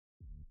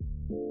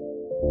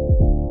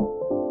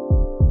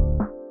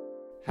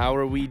How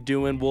are we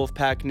doing,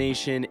 Wolfpack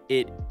Nation?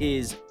 It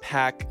is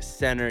Pack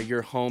Center,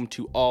 your home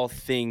to all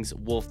things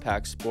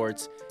Wolfpack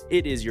sports.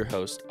 It is your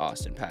host,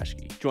 Austin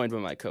Paschke, joined by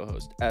my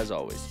co-host, as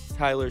always,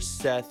 Tyler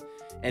Seth.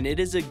 And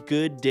it is a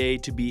good day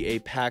to be a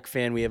Pack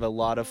fan. We have a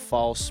lot of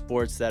fall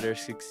sports that are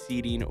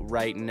succeeding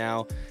right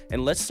now.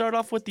 And let's start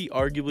off with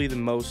arguably the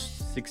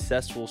most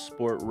successful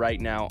sport right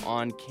now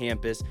on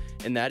campus,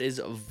 and that is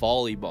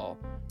volleyball.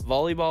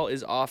 Volleyball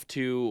is off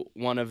to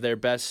one of their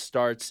best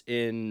starts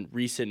in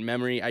recent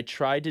memory. I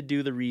tried to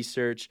do the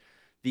research.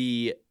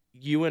 The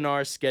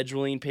UNR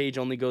scheduling page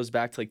only goes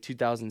back to like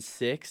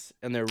 2006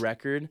 and their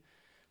record,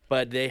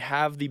 but they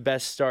have the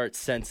best start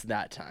since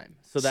that time.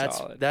 So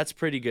that's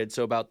pretty good.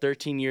 So about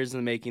 13 years in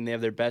the making, they have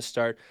their best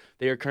start.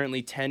 They are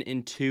currently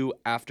 10-2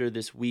 after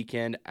this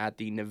weekend at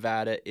the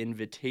Nevada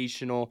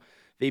Invitational.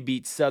 They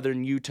beat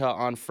Southern Utah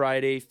on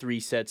Friday,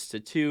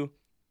 3-2.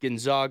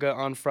 Gonzaga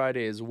on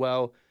Friday as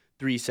well,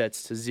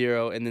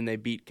 3-0, and then they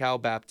beat Cal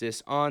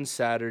Baptist on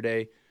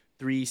Saturday,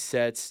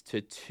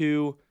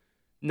 3-2.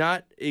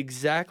 Not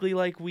exactly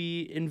like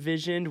we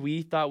envisioned.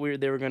 We thought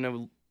they were going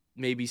to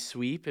maybe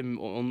sweep and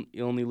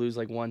only lose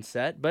like one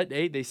set, but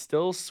hey, they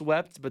still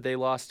swept, but they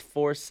lost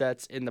 4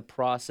 sets in the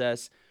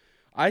process.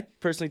 I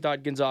personally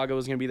thought Gonzaga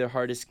was going to be their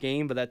hardest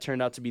game, but that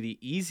turned out to be the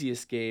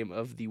easiest game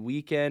of the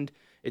weekend.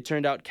 It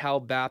turned out Cal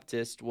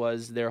Baptist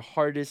was their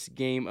hardest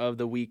game of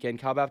the weekend.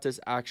 Cal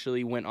Baptist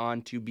actually went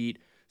on to beat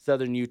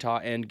Southern Utah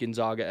and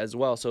Gonzaga as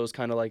well. So it was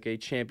kind of like a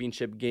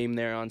championship game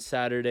there on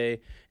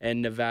Saturday,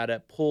 and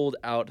Nevada pulled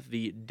out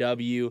the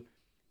W.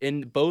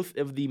 In both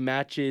of the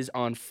matches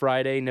on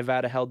Friday,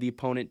 Nevada held the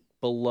opponent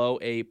below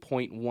a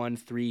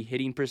 .13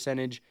 hitting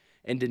percentage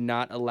and did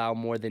not allow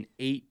more than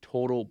 8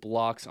 total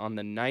blocks on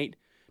the night.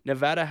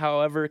 Nevada,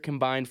 however,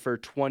 combined for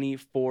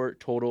 24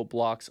 total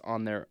blocks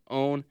on their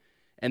own.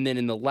 And then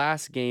in the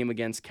last game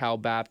against Cal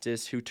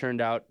Baptist, who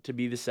turned out to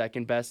be the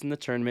second best in the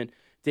tournament,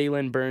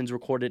 Daylin Burns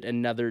recorded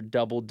another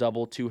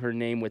double-double to her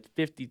name with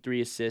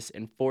 53 assists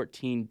and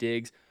 14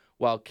 digs,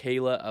 while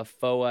Kayla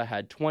Afoa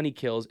had 20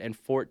 kills and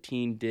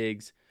 14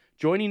 digs.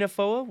 Joining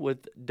Afoa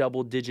with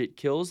double-digit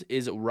kills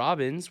is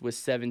Robbins with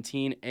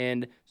 17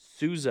 and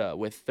Souza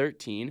with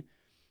 13.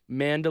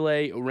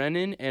 Mandalay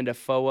Renan and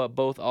Afoa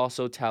both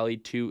also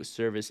tallied 2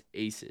 service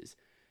aces.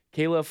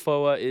 Kayla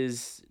Afoa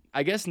is,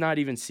 I guess not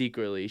even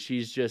secretly,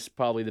 she's just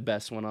probably the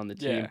best one on the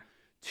team. Yeah.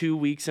 2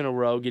 weeks in a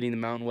row getting the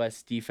Mountain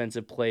West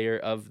Defensive Player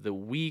of the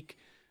Week.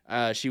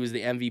 She was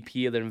the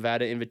MVP of the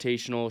Nevada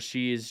Invitational.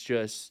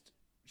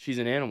 She's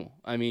an animal.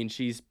 I mean,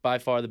 she's by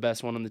far the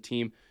best one on the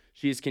team.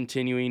 She is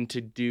continuing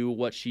to do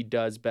what she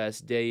does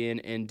best day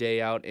in and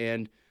day out,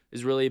 and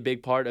is really a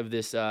big part of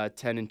this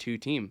 10-2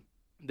 team.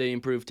 They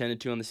improved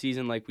 10-2 on the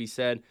season, like we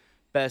said.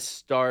 Best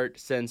start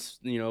since,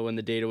 when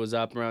the data was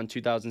up around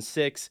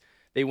 2006.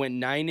 They went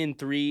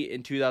 9-3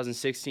 in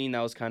 2016. That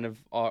was kind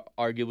of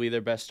arguably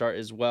their best start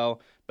as well.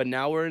 But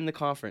now we're in the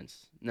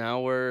conference. Now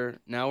we're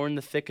in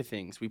the thick of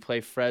things. We play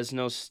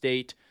Fresno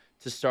State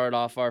to start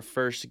off our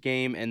first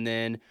game, and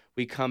then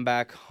we come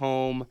back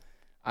home,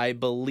 I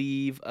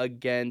believe,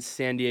 against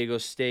San Diego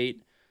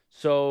State.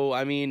 So,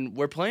 I mean,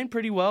 we're playing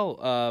pretty well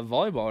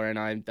volleyball right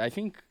now. I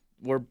think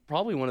we're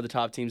probably one of the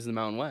top teams in the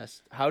Mountain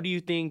West. How do you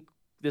think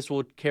this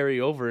will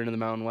carry over into the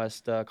Mountain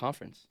West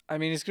Conference? I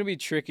mean, it's going to be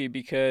tricky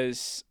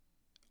because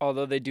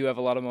although they do have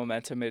a lot of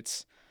momentum,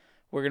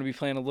 we're going to be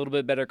playing a little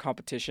bit better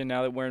competition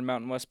now that we're in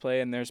Mountain West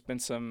play, and there's been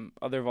some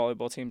other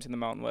volleyball teams in the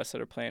Mountain West that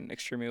are playing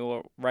extremely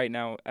well right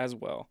now as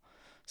well.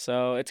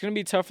 So it's going to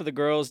be tough for the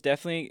girls.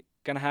 Definitely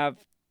going to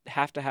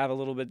have to have a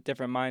little bit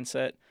different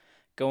mindset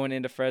going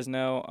into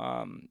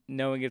Fresno,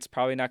 knowing it's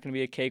probably not going to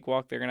be a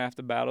cakewalk. They're going to have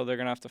to battle. They're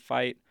going to have to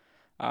fight,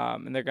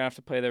 and they're going to have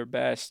to play their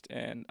best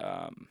and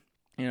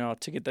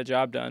to get the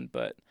job done.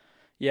 But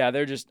yeah,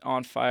 they're just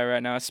on fire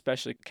right now,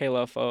 especially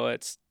Kayla Afoa.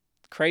 It's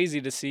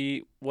crazy to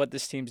see what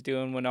this team's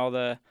doing when all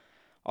the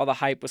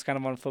hype was kind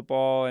of on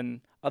football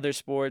and other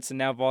sports, and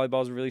now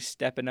volleyball's really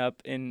stepping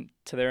up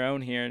into their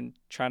own here and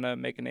trying to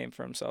make a name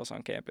for themselves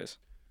on campus.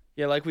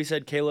 Yeah, like we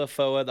said, Kayla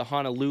Afoa, the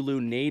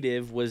Honolulu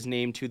native, was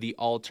named to the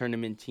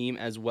all-tournament team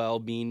as well,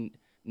 being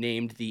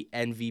named the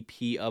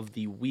MVP of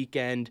the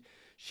weekend.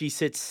 She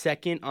sits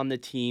second on the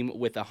team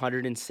with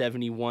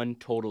 171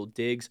 total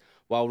digs,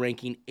 while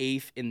ranking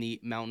 8th in the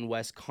Mountain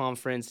West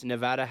Conference.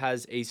 Nevada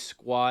has a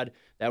squad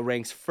that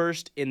ranks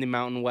first in the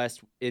Mountain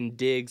West in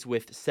digs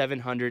with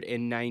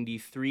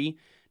 793.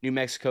 New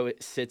Mexico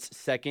sits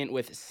second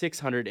with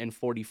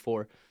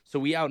 644. So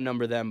we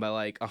outnumber them by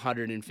like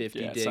 150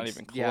 digs. It's not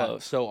even close. Yeah,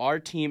 so our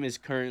team is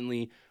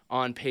currently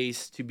on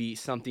pace to be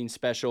something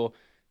special.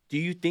 Do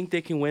you think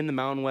they can win the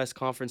Mountain West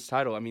Conference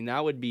title? I mean,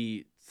 that would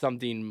be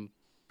something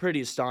pretty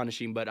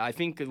astonishing. But I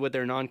think with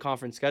their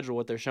non-conference schedule,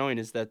 what they're showing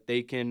is that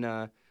they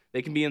can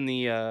be in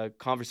the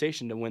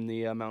conversation to win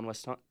the Mountain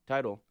West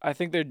title. I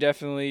think they're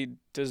definitely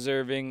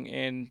deserving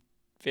and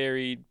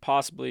very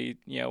possibly,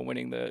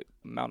 winning the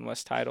Mountain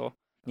West title.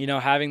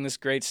 Having this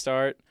great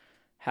start,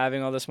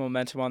 having all this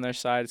momentum on their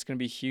side, it's going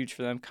to be huge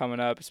for them coming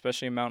up,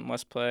 especially in Mountain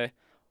West play.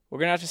 We're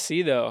going to have to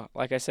see, though.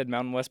 Like I said,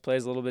 Mountain West play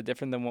is a little bit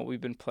different than what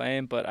we've been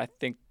playing, but I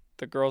think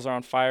the girls are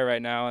on fire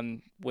right now.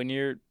 And when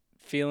you're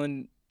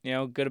feeling,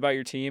 good about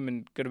your team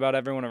and good about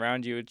everyone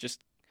around you, it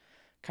just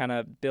kind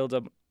of builds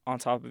up on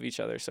top of each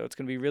other. So it's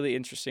going to be really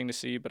interesting to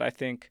see, but I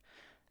think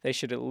they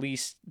should at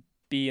least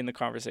be in the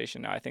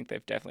conversation now. I think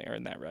they've definitely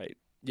earned that right.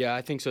 Yeah,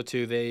 I think so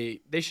too.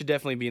 They should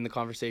definitely be in the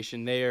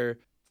conversation. They are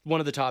one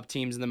of the top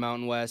teams in the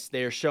Mountain West.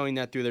 They are showing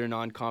that through their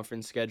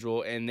non-conference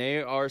schedule, and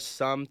they are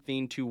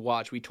something to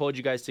watch. We told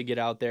you guys to get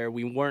out there.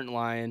 We weren't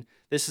lying.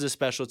 This is a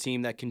special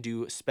team that can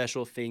do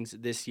special things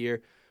this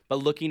year. But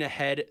looking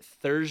ahead,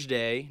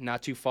 Thursday,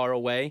 not too far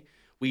away,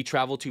 we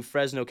travel to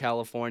Fresno,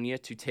 California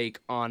to take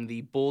on the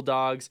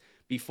Bulldogs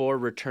before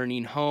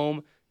returning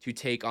home to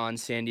take on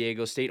San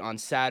Diego State on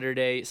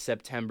Saturday,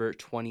 September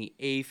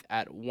 28th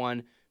at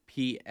 1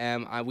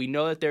 p.m. We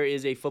know that there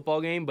is a football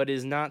game, but it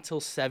is not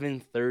till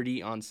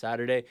 7:30 on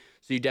Saturday,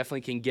 so you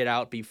definitely can get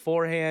out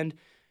beforehand,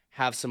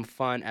 have some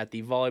fun at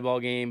the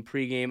volleyball game,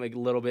 pregame a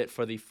little bit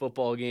for the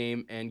football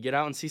game, and get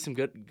out and see some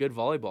good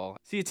volleyball.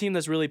 See a team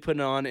that's really putting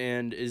on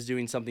and is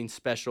doing something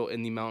special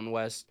in the Mountain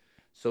West.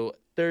 So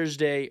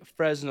Thursday,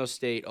 Fresno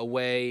State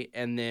away,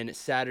 and then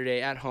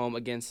Saturday at home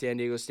against San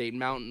Diego State.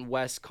 Mountain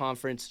West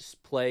Conference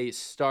play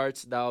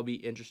starts. That'll be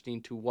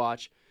interesting to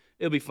watch.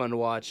 It'll be fun to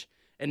watch.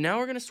 And now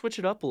we're going to switch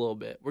it up a little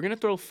bit. We're going to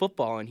throw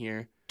football in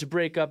here to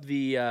break up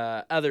the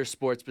other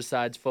sports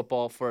besides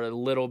football for a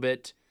little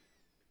bit.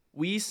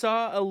 We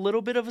saw a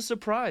little bit of a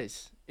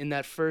surprise in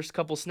that first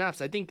couple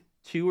snaps. I think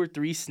 2 or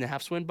 3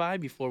 snaps went by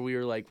before we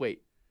were like,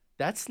 wait,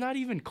 that's not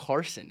even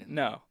Carson.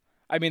 No.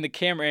 I mean, the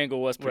camera angle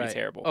was pretty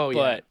terrible. Oh, yeah.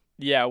 But,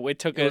 yeah,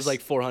 it was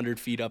like 400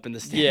 feet up in the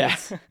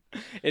stands. Yeah.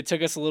 It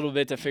took us a little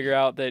bit to figure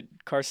out that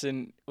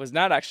Carson was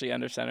not actually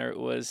under center. It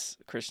was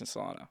Christian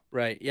Solano.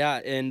 Right, yeah.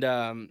 And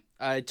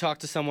I talked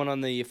to someone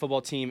on the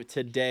football team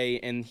today,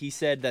 and he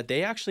said that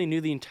they actually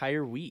knew the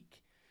entire week.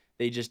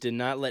 They just did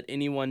not let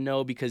anyone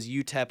know because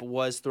UTEP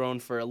was thrown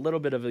for a little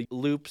bit of a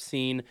loop,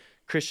 seeing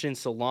Christian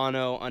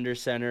Solano under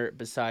center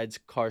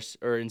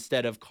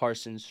instead of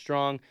Carson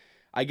Strong.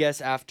 I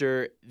guess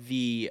after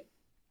the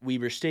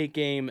Weber State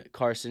game,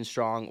 Carson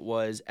Strong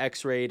was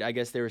x-rayed. I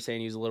guess they were saying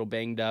he was a little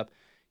banged up.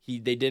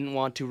 They didn't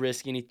want to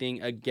risk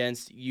anything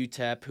against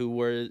UTEP, who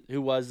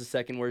was the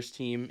second worst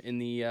team in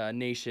the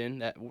nation,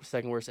 that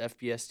second worst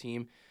FBS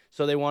team.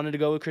 So they wanted to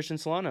go with Christian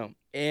Solano.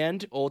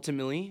 And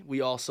ultimately,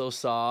 we also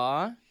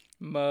saw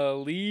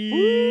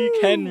Malik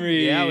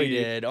Henry. Yeah, we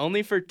did.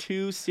 Only for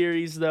 2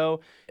 series,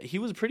 though. He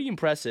was pretty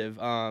impressive.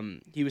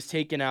 He was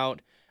taken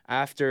out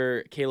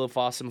after Caleb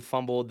Fossum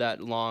fumbled that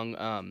long.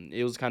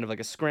 It was kind of like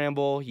a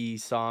scramble. He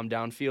saw him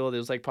downfield. It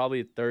was like probably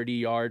a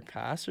 30-yard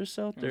pass or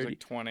so. 30. It was like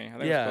 20. I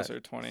think it was closer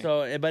to 20.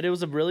 So, but it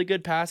was a really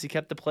good pass. He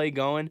kept the play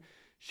going,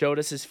 showed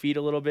us his feet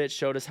a little bit,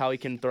 showed us how he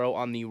can throw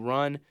on the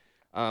run.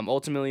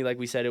 Ultimately, like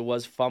we said, it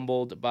was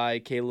fumbled by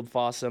Caleb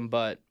Fossum,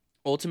 but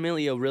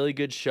ultimately a really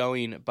good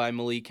showing by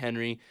Malik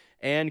Henry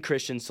and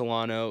Christian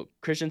Solano.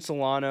 Christian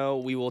Solano,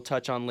 we will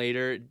touch on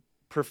later,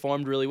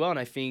 performed really well, and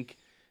I think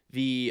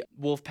the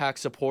Wolfpack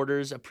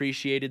supporters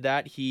appreciated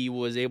that. He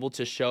was able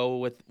to show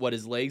with what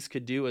his legs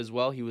could do as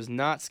well. He was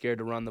not scared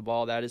to run the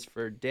ball. That is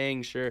for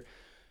dang sure.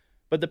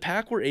 But the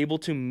Pack were able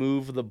to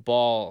move the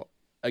ball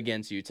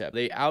against UTEP.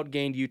 They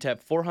outgained UTEP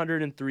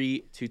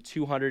 403 to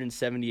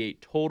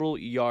 278 total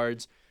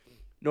yards.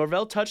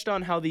 Norvell touched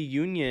on how the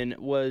Union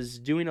was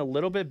doing a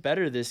little bit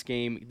better this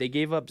game. They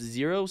gave up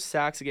 0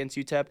 sacks against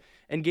UTEP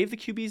and gave the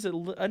QBs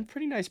a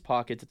pretty nice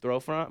pocket to throw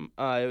from.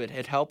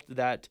 It helped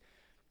that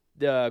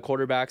the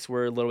quarterbacks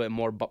were a little bit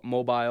more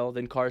mobile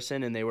than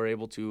Carson, and they were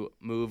able to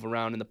move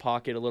around in the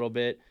pocket a little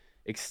bit,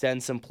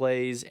 extend some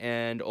plays,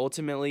 and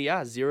ultimately,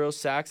 0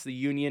 sacks. The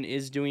Union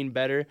is doing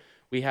better.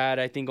 We had,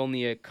 I think,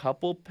 only a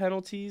couple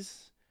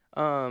penalties,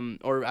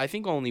 or I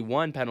think only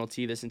 1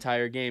 penalty this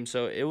entire game,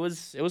 so it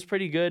was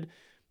pretty good.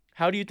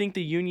 How do you think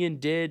the Union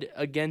did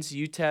against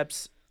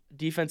UTEP's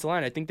defensive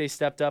line? I think they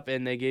stepped up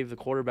and they gave the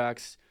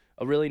quarterbacks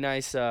a really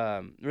nice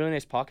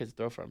pocket to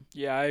throw from.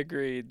 Yeah, I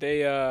agree.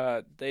 They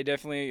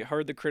definitely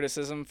heard the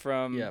criticism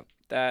from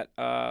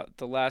the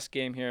last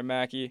game here at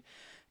Mackey.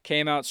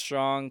 Came out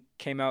strong,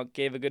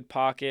 gave a good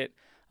pocket,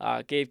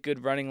 gave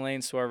good running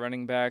lanes to our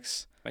running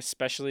backs,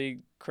 especially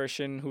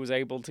Christian, who was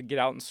able to get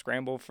out and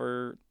scramble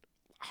for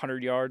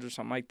 100 yards or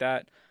something like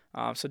that.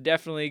 So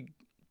definitely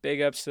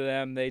big ups to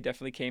them. They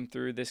definitely came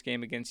through this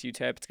game against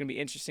UTEP. It's going to be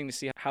interesting to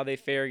see how they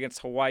fare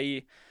against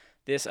Hawaii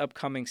this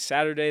upcoming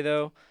Saturday,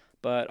 though.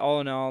 But all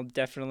in all,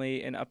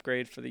 definitely an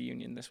upgrade for the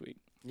Union this week.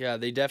 Yeah,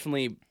 they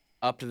definitely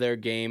upped their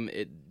game.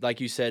 Like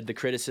you said, the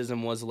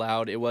criticism was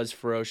loud. It was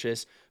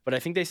ferocious. But I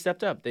think they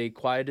stepped up. They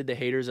quieted the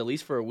haters at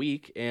least for a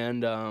week.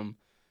 And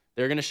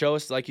they're going to show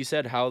us, like you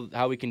said,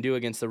 how we can do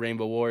against the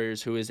Rainbow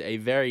Warriors, who is a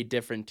very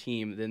different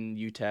team than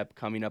UTEP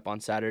coming up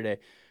on Saturday.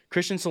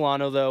 Christian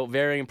Solano, though,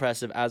 very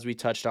impressive, as we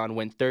touched on,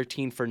 went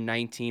 13 for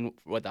 19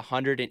 with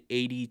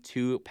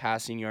 182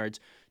 passing yards,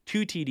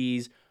 2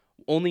 TDs,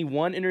 only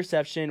 1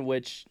 interception,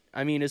 which,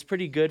 I mean, is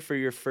pretty good for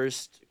your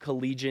first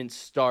collegiate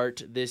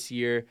start this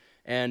year.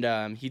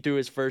 And he threw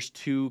his first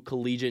 2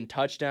 collegiate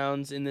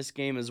touchdowns in this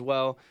game as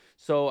well.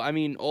 So, I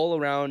mean, all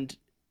around,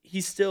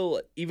 he's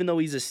still, even though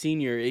he's a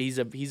senior, he's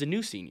a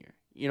new senior.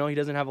 You know, he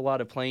doesn't have a lot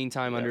of playing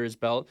time under his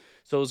belt.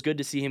 So it was good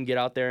to see him get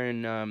out there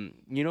and,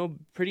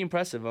 pretty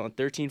impressive.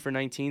 13 for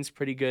 19 is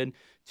pretty good.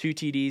 2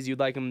 TDs. You'd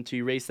like him to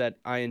erase that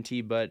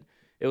INT, but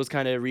it was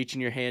kind of reaching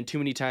your hand too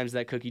many times,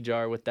 that cookie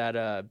jar with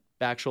that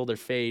back shoulder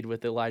fade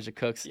with Elijah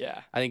Cooks.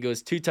 Yeah. I think it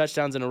was 2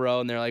 touchdowns in a row,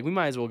 and they're like, we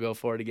might as well go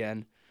for it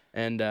again.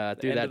 And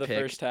threw that the pick.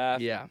 First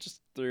half, yeah, just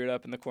threw it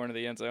up in the corner of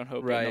the end zone,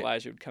 hoping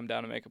Elijah would come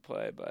down and make a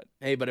play. But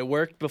hey, but it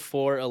worked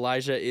before.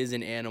 Elijah is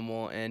an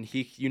animal, and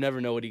you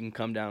never know what he can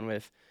come down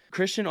with.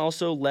 Christian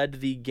also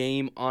led the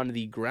game on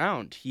the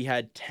ground. He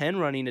had 10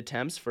 running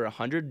attempts for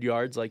 100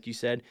 yards, like you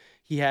said.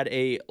 He had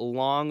a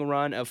long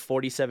run of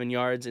 47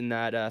 yards in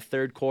that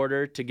third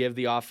quarter to give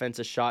the offense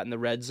a shot in the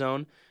red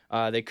zone.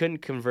 They couldn't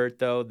convert,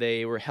 though.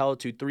 They were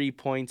held to 3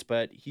 points,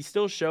 but he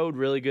still showed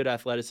really good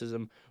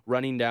athleticism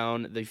running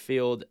down the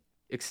field,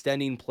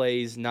 extending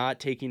plays, not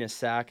taking a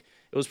sack.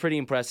 It was pretty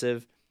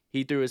impressive.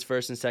 He threw his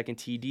first and second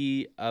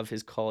TD of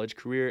his college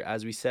career,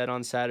 as we said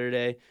on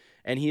Saturday,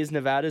 and he is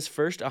Nevada's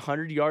first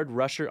 100-yard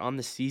rusher on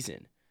the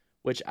season,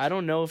 which I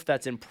don't know if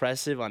that's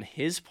impressive on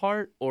his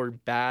part or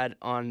bad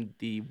on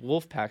the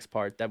Wolfpack's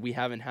part that we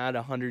haven't had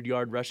a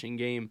 100-yard rushing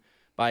game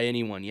by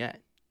anyone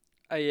yet.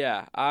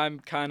 Yeah, I'm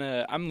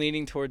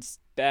leaning towards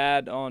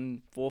bad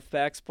on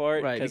Wolfpack's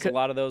part, because a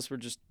lot of those were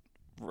just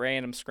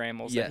random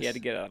scrambles that he had to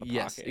get out of the pocket.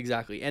 Yes,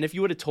 exactly. And if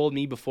you would have told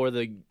me before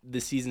the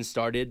season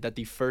started that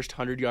the first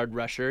 100-yard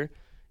rusher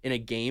in a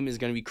game is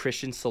going to be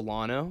Christian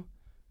Solano,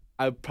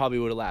 I probably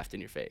would have laughed in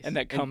your face. And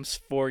that comes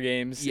 4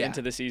 games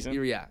into the season?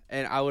 Yeah,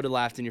 and I would have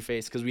laughed in your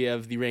face because we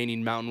have the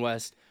reigning Mountain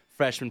West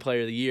Freshman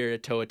Player of the Year,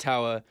 Toa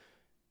Taua,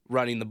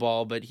 running the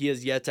ball, but he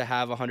has yet to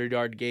have a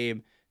 100-yard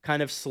game.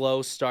 Kind of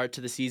slow start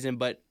to the season,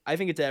 but I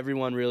think it's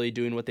everyone really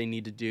doing what they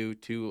need to do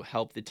to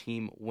help the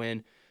team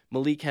win.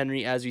 Malik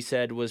Henry, as we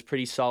said, was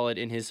pretty solid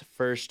in his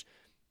first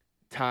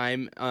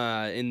time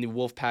in the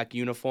Wolfpack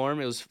uniform.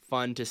 It was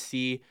fun to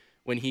see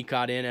when he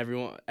got in.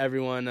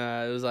 Everyone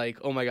it was like,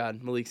 oh my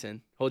God, Malik's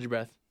in. Hold your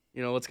breath.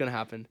 You know what's gonna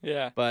happen.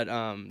 Yeah. But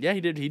he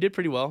did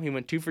pretty well. He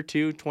went 2 for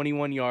 2,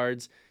 21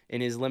 yards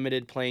in his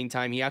limited playing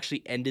time. He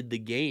actually ended the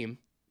game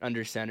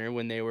under center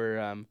when they were.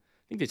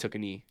 I think they took a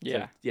knee.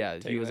 Yeah.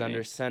 So, he was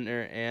under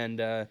center, and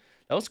that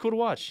was cool to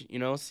watch.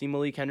 See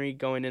Malik Henry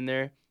going in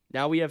there.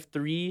 Now we have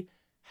 3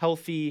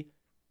 healthy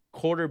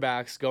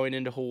quarterbacks going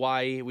into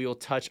Hawaii. We will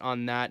touch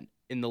on that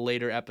in the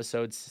later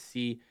episodes to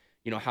see,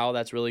 how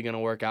that's really going to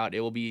work out.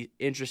 It will be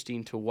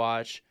interesting to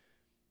watch.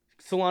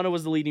 Solano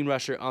was the leading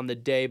rusher on the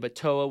day, but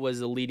Toa was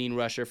the leading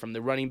rusher from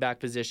the running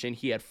back position.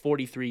 He had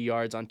 43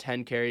 yards on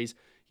 10 carries.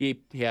 He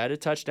had a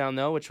touchdown,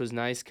 though, which was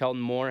nice.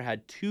 Kelton Moore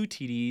had 2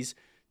 TDs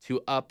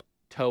to up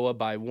Toa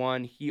by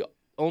 1. He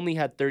only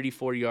had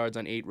 34 yards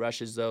on 8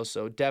 rushes, though,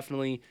 so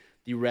definitely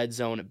the red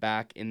zone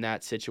back in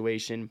that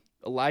situation.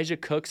 Elijah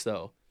Cooks,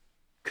 though.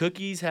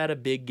 Cookies had a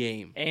big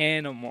game.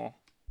 Animal.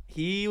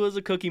 He was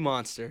a cookie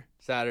monster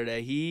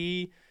Saturday.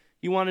 He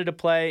wanted to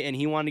play, and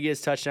he wanted to get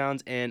his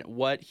touchdowns, and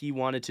what he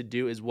wanted to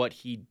do is what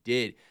he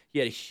did. He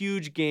had a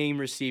huge game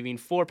receiving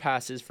 4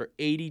 passes for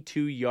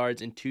 82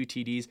 yards and 2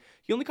 TDs.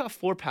 He only caught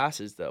 4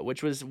 passes, though,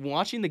 which was,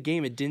 watching the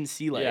game, it didn't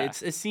see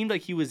like it seemed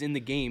like he was in the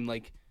game,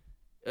 like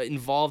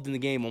involved in the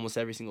game almost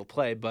every single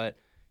play, but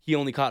he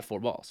only caught 4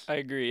 balls. I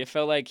agree. It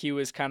felt like he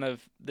was kind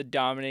of the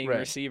dominating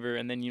receiver,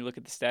 and then you look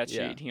at the stat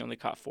sheet, he only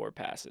caught 4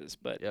 passes.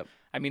 But,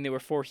 I mean, there were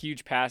 4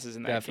 huge passes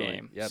in that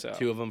game. Yep, so.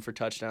 2 of them for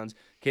touchdowns.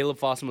 Caleb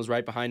Fossum was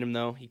right behind him,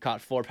 though. He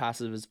caught 4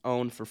 passes of his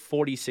own for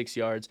 46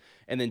 yards.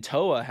 And then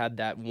Toa had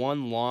that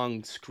one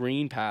long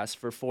screen pass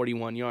for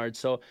 41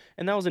 yards.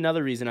 And that was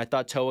another reason I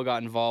thought Toa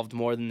got involved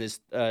more than his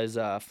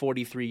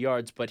 43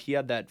 yards, but he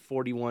had that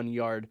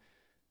 41-yard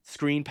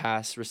screen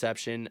pass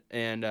reception.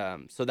 And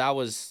so that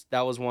was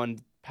one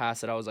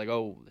pass that I was like,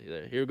 oh,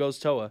 here goes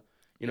Toa.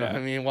 You know what I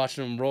mean?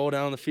 Watching him roll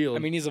down the field. I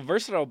mean, he's a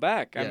versatile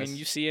back. Yes. I mean,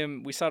 you see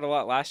him. We saw it a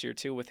lot last year,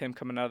 too, with him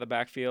coming out of the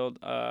backfield,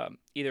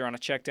 either on a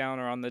check down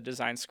or on the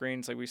design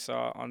screens like we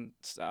saw on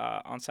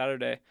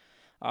Saturday,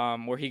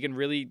 where he can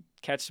really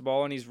catch the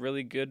ball, and he's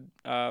really good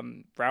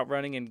route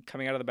running and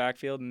coming out of the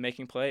backfield and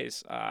making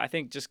plays. I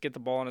think just get the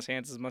ball in his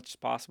hands as much as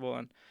possible,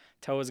 and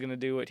Toa's going to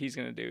do what he's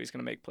going to do. He's going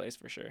to make plays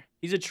for sure.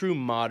 He's a true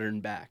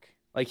modern back.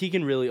 Like, he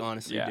can really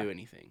honestly do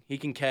anything. He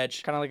can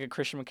catch. Kind of like a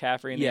Christian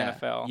McCaffrey in the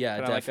NFL. Yeah,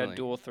 kind of like a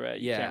dual threat.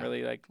 You can't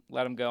really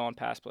let him go on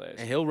pass plays.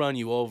 And he'll run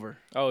you over.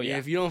 Oh, yeah.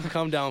 If you don't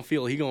come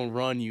downfield, he's going to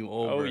run you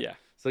over. Oh, yeah.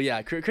 So,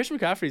 Christian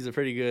McCaffrey is a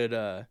pretty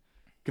good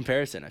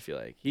comparison, I feel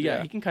like. He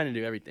can kind of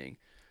do everything.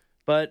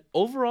 But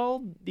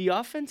overall, the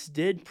offense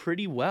did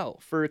pretty well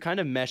for kind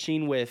of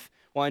meshing with.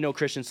 Well, I know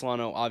Christian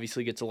Solano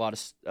obviously gets a lot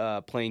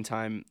of playing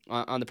time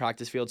on the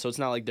practice field, so it's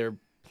not like they're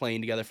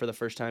playing together for the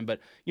first time, but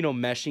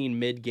meshing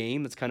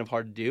mid-game, that's kind of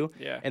hard to do.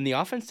 Yeah. And the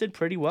offense did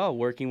pretty well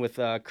working with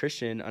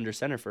Christian under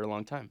center for a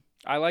long time.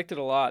 I liked it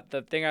a lot.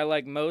 The thing I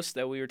liked most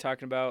that we were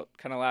talking about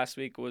kind of last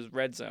week was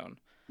red zone.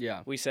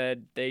 Yeah. We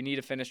said they need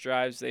to finish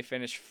drives. They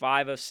finished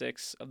 5 of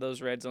 6 of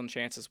those red zone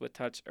chances with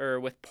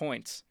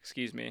points.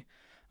 6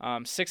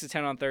 of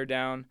 10 on third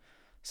down.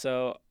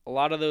 So a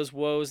lot of those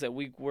woes that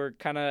we were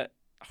kind of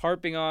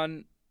harping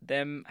on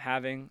them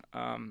having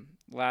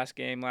last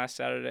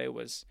Saturday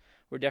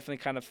were definitely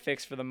kind of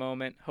fixed for the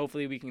moment.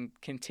 Hopefully we can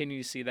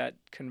continue to see that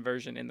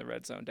conversion in the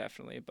red zone,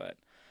 definitely. But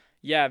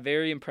yeah,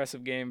 very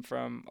impressive game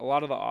from a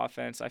lot of the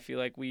offense. I feel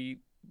like we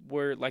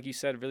were, like you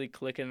said, really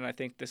clicking. And I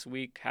think this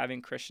week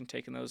having Christian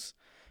taking those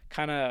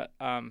kind of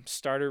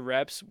starter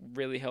reps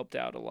really helped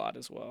out a lot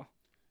as well.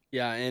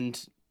 Yeah,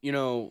 and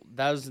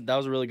that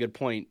was a really good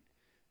point.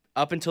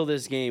 Up until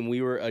this game,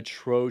 we were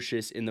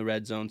atrocious in the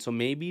red zone. So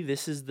maybe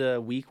this is the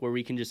week where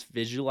we can just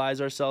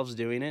visualize ourselves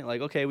doing it.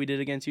 Like, okay, we did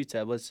it against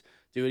UTEP. Let's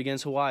do it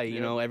against Hawaii.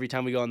 Yep. Every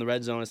time we go in the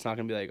red zone, it's not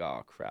going to be like,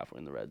 oh, crap, we're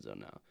in the red zone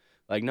now.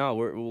 Like, no,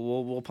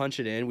 we'll punch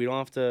it in. We don't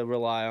have to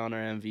rely on our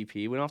MVP.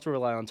 We don't have to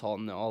rely on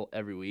Talton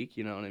every week.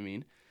 You know what I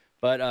mean?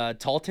 But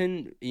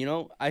Talton,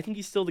 I think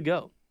he's still the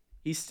GOAT.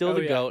 He's still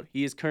the GOAT.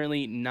 He is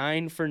currently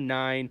 9 for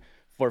 9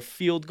 for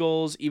field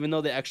goals, even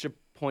though the extra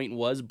point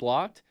was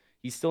blocked.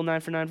 He's still 9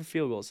 for 9 for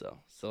field goals, though.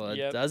 So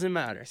it doesn't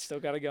matter. Still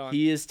got it going.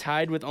 He is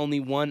tied with only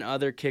one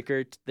other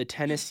kicker. The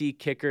Tennessee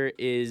kicker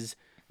is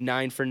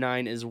 9 for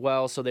 9 as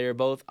well. So they are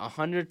both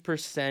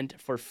 100%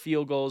 for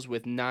field goals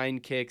with 9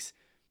 kicks.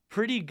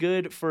 Pretty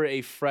good for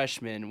a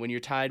freshman when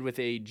you're tied with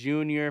a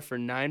junior for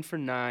 9 for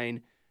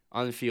 9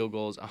 on the field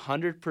goals.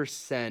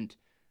 100%.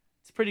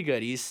 It's pretty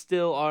good. He's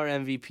still our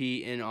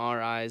MVP in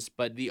our eyes,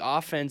 but the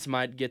offense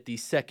might get the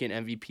second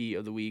MVP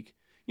of the week.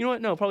 You know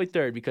what? No, probably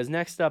third, because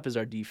next up is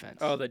our defense.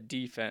 Oh, the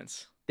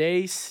defense.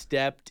 They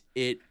stepped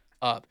it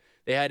up.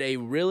 They had a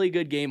really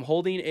good game,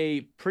 holding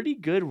a pretty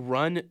good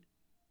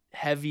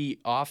run-heavy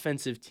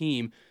offensive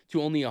team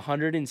to only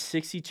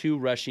 162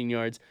 rushing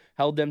yards,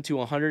 held them to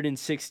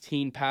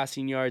 116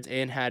 passing yards,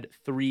 and had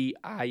 3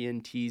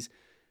 INTs.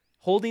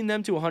 Holding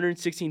them to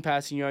 116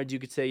 passing yards, you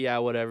could say, yeah,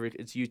 whatever,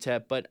 it's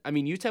UTEP. But, I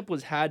mean,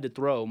 UTEP had to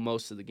throw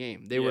most of the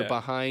game. They were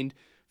behind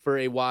for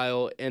a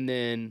while, and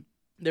then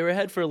they were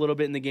ahead for a little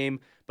bit in the game,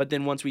 but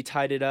then once we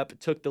tied it up,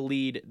 took the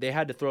lead, they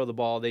had to throw the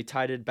ball. They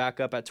tied it back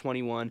up at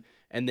 21,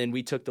 and then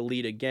we took the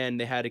lead again.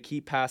 They had to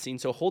keep passing.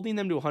 So holding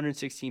them to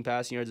 116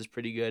 passing yards is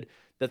pretty good.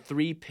 The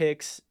 3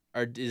 picks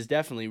is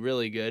definitely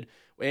really good.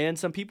 And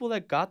some people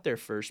that got their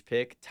first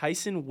pick,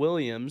 Tyson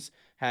Williams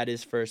had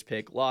his first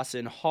pick.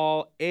 Lawson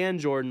Hall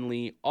and Jordan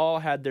Lee all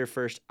had their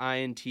first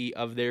INT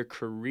of their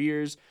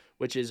careers,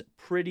 which is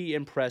pretty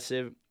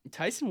impressive.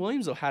 Tyson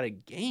Williams, though, had a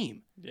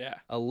game. Yeah.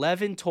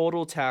 11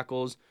 total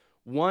tackles,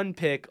 1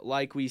 pick,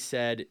 like we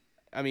said.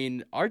 I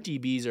mean, our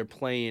DBs are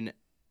playing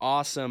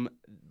awesome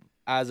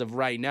as of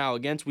right now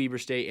against Weber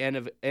State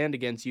and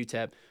against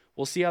UTEP.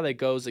 We'll see how that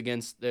goes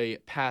against the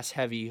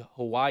pass-heavy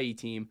Hawaii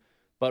team.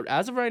 But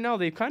as of right now,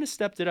 they've kind of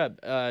stepped it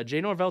up.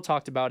 Jay Norvell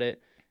talked about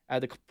it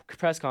at the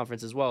press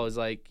conference as well. Is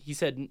like he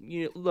said,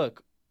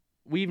 look,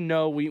 we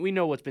know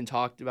what's been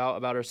talked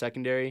about our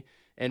secondary,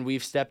 and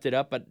we've stepped it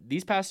up. But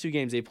these past 2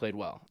 games, they played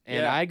well,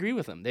 and I agree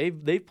with them.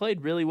 They've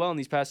played really well in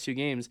these past 2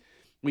 games.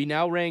 We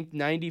now rank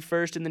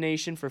 91st in the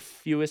nation for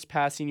fewest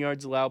passing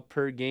yards allowed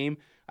per game.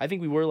 I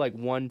think we were like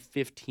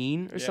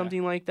 115 or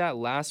something like that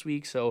last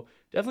week. So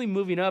definitely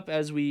moving up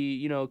as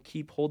we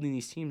keep holding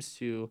these teams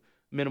to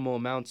minimal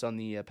amounts on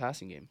the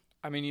passing game.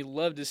 I mean, you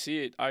love to see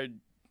it.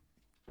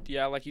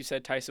 Like you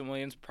said, Tyson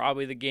Williams,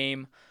 probably the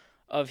game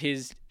of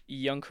his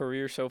young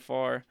career so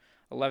far.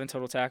 11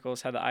 total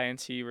tackles, had the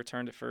INT,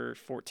 returned it for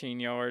 14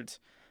 yards.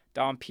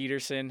 Dom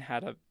Peterson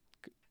had an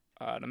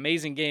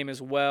amazing game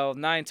as well.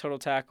 9 total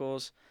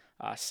tackles,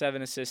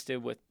 7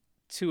 assisted, with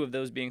 2 of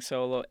those being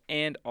solo,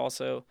 and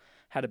also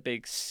had a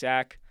big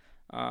sack.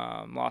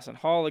 Lawson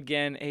Hall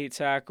again, 8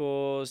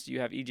 tackles. You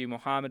have E.J.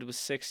 Mohammed with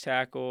 6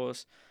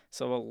 tackles.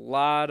 So a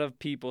lot of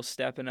people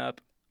stepping up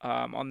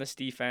on this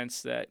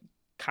defense that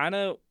kind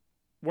of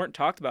weren't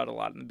talked about a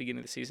lot in the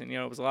beginning of the season.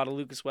 It was a lot of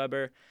Lucas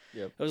Weber.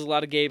 Yep. It was a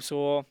lot of Gabe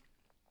Sewell.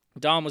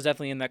 Dom was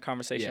definitely in that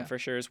conversation for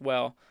sure as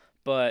well.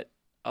 But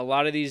a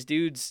lot of these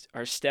dudes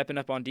are stepping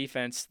up on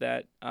defense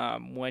that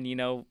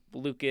when,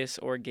 Lucas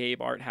or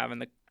Gabe aren't having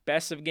the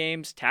best of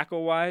games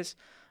tackle-wise,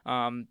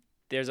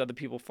 there's other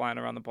people flying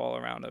around the ball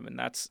around them, and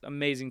that's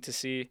amazing to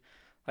see.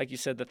 Like you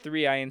said, the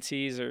 3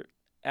 INTs are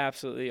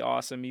absolutely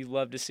awesome. You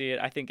love to see it.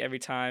 I think every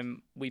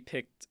time we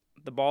picked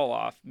the ball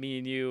off, me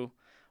and you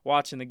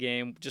watching the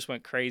game just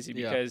went crazy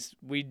because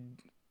we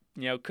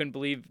couldn't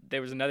believe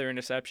there was another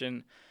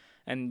interception.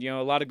 And,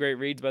 a lot of great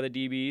reads by the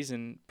DBs,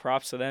 and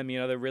props to them.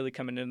 They're really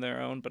coming in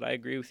their own. But I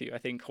agree with you. I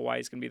think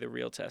Hawaii's going to be the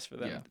real test for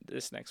them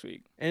this next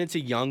week. And it's a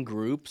young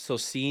group, so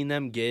seeing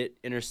them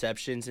get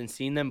interceptions and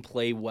seeing them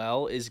play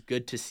well is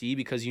good to see,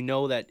 because you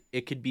know that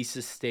it could be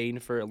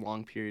sustained for a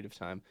long period of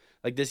time.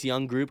 Like, this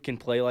young group can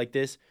play like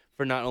this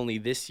for not only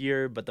this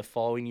year but the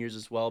following years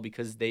as well,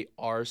 because they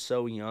are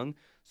so young.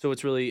 So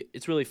it's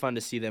really fun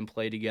to see them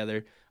play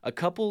together. A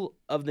couple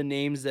of the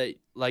names that,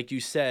 like you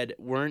said,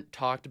 weren't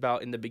talked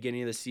about in the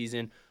beginning of the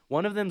season.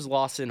 One of them's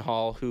Lawson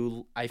Hall,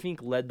 who I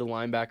think led the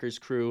linebackers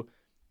crew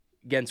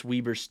against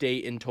Weber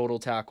State in total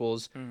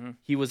tackles. Mm-hmm.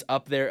 He was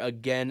up there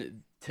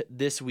again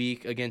this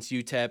week against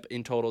UTEP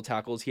in total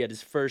tackles. He had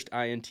his first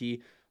INT.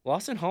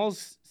 Lawson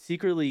Hall's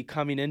secretly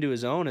coming into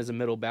his own as a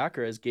middle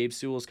backer, as Gabe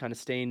Sewell's kind of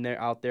staying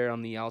out there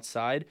on the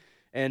outside.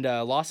 And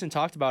Lawson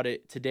talked about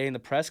it today in the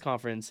press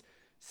conference,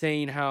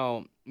 saying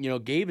how,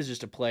 Gabe is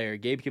just a player.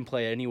 Gabe can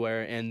play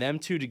anywhere, and them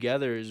two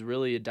together is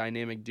really a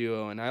dynamic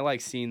duo, and I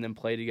like seeing them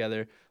play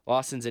together.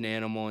 Lawson's an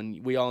animal,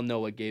 and we all know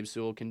what Gabe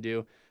Sewell can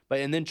do.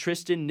 And then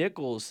Tristan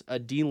Nichols, a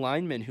D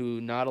lineman who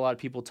not a lot of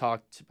people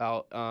talked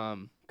about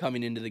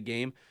coming into the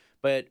game,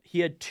 but he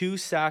had 2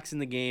 sacks in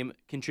the game,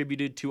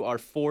 contributed to our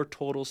 4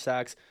 total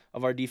sacks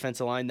of our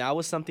defensive line. That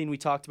was something we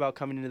talked about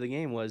coming into the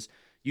game, was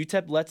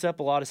UTEP lets up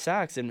a lot of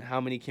sacks, and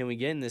how many can we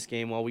get in this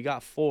game? Well, we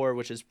got 4,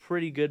 which is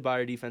pretty good by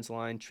our defensive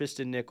line.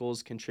 Tristan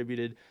Nichols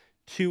contributed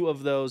 2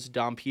 of those.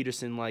 Dom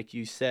Peterson, like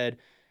you said,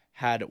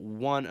 had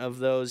 1 of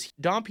those.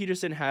 Dom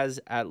Peterson has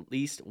at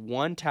least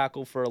 1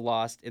 tackle for a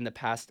loss in the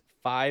past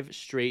 5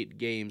 straight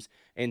games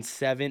and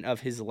 7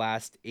 of his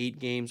last 8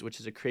 games, which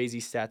is a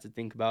crazy stat to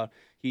think about.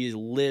 He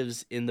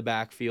lives in the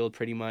backfield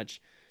pretty much.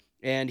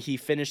 And he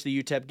finished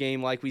the UTEP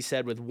game, like we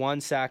said, with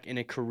 1 sack and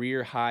a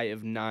career high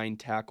of 9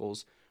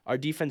 tackles. Our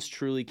defense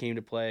truly came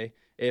to play.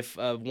 If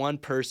one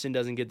person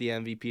doesn't get the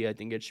MVP, I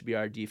think it should be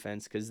our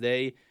defense, because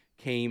they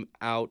came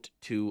out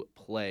to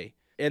play.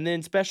 And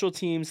then special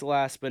teams,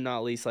 last but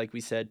not least, like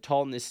we said,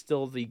 Talton is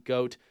still the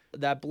GOAT.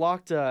 That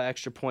blocked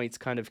extra points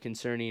kind of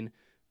concerning,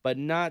 but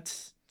not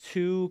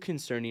too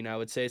concerning, I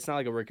would say. It's not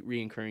like a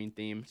reoccurring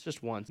theme. It's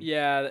just one.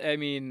 Yeah, I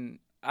mean,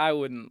 I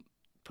wouldn't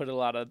put a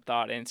lot of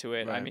thought into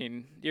it. Right. I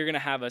mean, you're gonna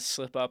have a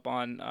slip up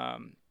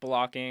on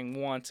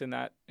blocking once in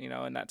that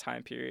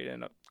time period in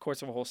the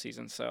course of a whole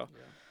season. So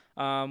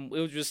it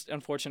was just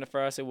unfortunate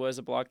for us. It was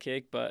a block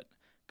kick, but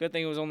good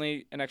thing it was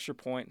only an extra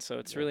point, so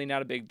it's really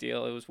not a big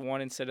deal. It was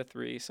 1 instead of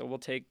 3, so we'll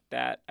take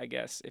that, I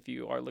guess, if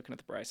you are looking at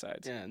the bright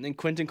sides. Yeah, and then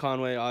Quentin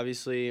Conway,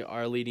 obviously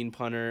our leading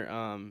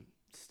punter,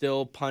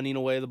 still punting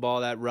away the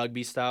ball that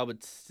rugby style, but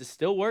it's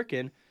still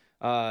working.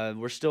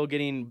 We're still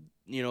getting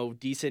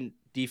decent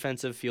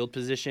defensive field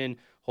position,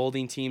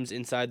 holding teams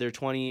inside their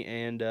 20,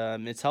 and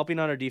it's helping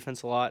on our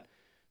defense a lot.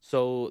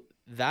 So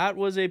that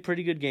was a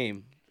pretty good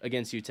game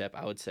against UTEP,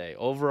 I would say.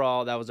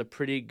 Overall, that was a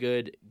pretty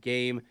good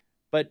game,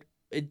 but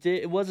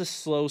it was a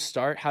slow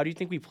start. How do you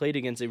think we played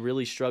against a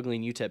really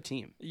struggling UTEP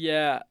team?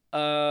 Yeah,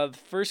 the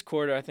first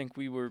quarter, I think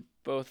we were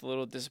both a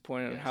little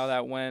disappointed in how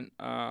that went.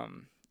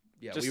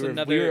 Yeah, just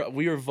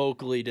we were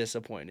vocally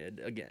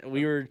disappointed again.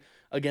 We were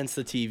against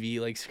the TV,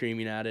 like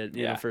screaming at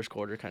it, first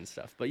quarter kind of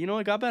stuff. But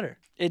it got better.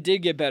 It did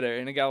get better,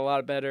 and it got a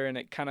lot better, and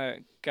it kind of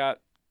got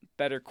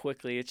better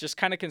quickly. It's just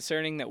kind of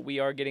concerning that we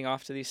are getting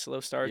off to these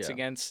slow starts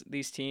against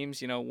these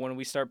teams. When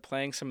we start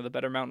playing some of the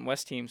better Mountain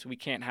West teams, we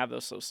can't have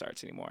those slow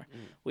starts anymore.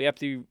 We have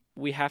to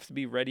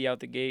be ready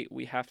out the gate.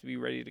 We have to be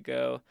ready to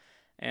go.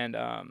 And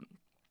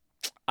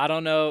I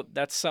don't know.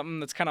 That's something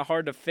that's kind of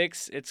hard to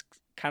fix. It's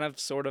kind of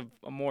sort of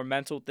a more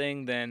mental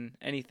thing than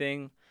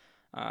anything.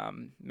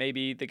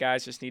 Maybe the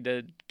guys just need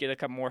to get a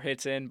couple more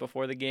hits in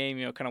before the game,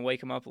 kind of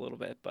wake them up a little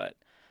bit. But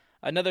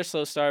another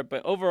slow start.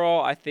 But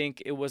overall, I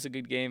think it was a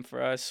good game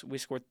for us. We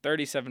scored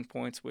 37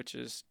 points, which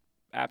is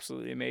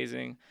absolutely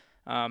amazing.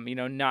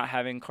 Not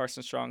having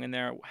Carson Strong in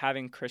there,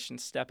 having Christian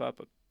step up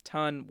a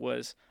ton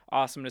was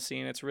awesome to see.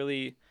 And it's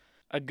really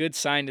a good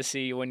sign to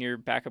see when your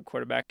backup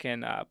quarterback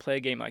can play a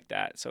game like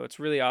that. So it's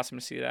really awesome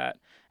to see that.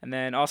 And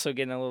then also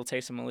getting a little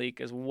taste of Malik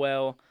as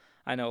well.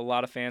 I know a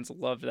lot of fans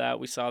loved that.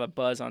 We saw the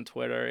buzz on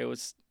Twitter. It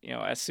was,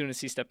 as soon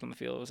as he stepped on the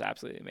field, it was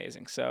absolutely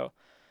amazing. So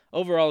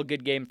overall, a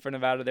good game for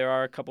Nevada. There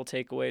are a couple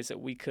takeaways that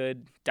we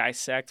could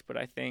dissect, but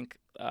I think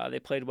they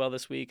played well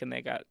this week, and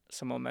they got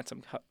some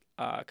momentum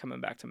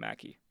coming back to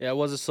Mackey. Yeah, it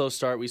was a slow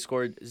start. We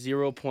scored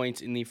 0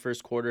 points in the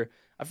first quarter.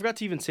 I forgot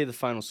to even say the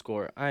final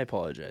score. I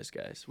apologize,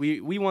 guys.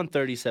 We won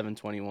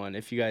 37-21.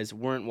 If you guys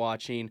weren't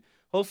watching,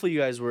 hopefully you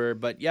guys were.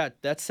 But yeah,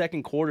 that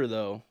second quarter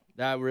though,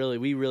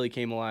 we really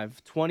came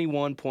alive.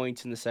 21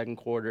 points in the second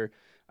quarter.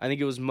 I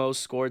think it was most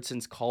scored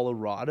since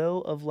Colorado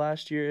of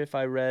last year, if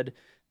I read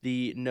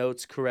the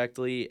notes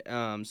correctly.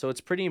 So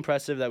it's pretty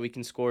impressive that we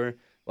can score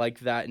like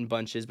that in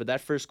bunches. But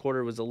that first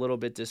quarter was a little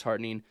bit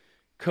disheartening.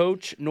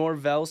 Coach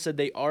Norvell said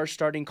they are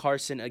starting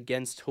Carson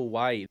against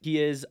Hawaii. He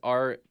is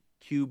our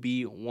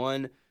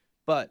QB1,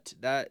 but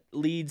that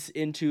leads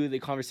into the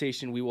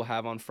conversation we will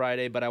have on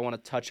Friday, but I want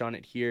to touch on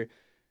it here.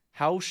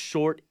 How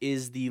short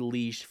is the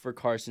leash for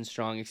Carson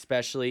Strong,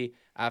 especially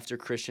after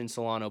Christian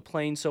Solano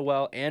playing so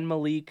well and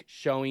Malik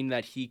showing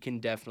that he can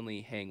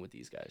definitely hang with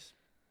these guys?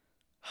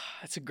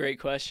 That's a great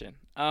question.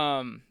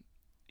 I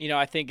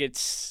don't think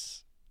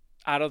it's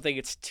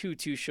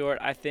too short.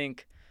 I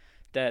think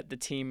that the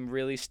team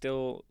really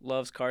still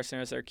loves Carson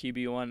as their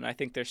QB1. And I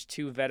think there's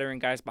 2 veteran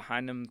guys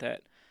behind him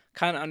that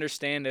kind of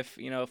understand if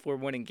we're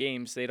winning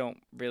games, they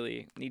don't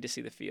really need to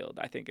see the field.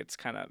 I think it's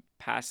kind of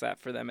past that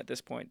for them at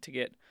this point to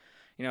get,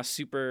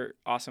 super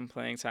awesome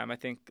playing time. I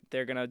think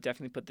they're going to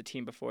definitely put the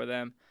team before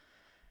them.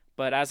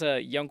 But as a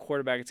young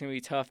quarterback, it's going to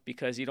be tough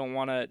because you don't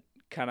want to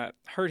kind of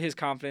hurt his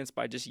confidence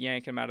by just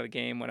yanking him out of the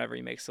game whenever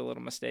he makes a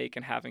little mistake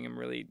and having him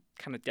really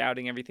kind of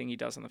doubting everything he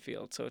does on the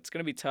field. So it's going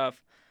to be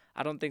tough.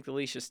 I don't think the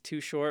leash is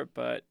too short,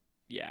 but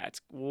yeah,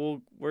 we're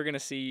going to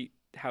see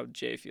how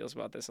Jay feels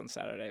about this on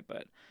Saturday,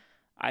 but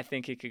I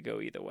think it could go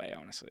either way,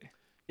 honestly.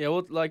 Yeah,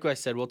 well, like I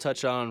said, we'll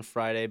touch on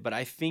Friday, but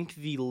I think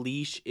the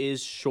leash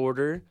is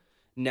shorter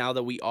now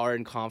that we are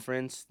in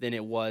conference than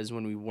it was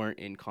when we weren't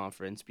in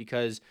conference,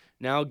 because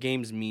now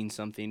games mean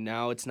something.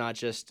 Now it's not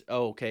just,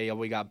 oh, okay,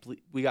 we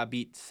got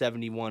beat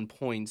 71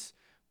 points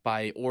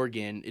by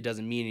Oregon. It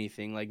doesn't mean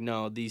anything. Like,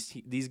 no, these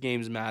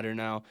games matter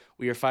now.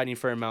 We are fighting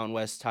for a Mountain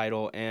West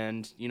title,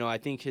 and I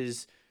think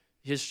his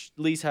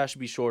leash has to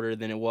be shorter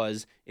than it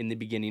was in the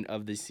beginning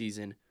of the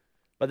season.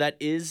 But that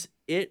is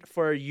it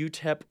for our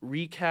UTEP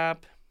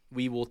recap.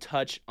 We will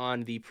touch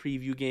on the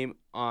preview game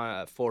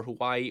for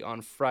Hawaii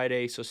on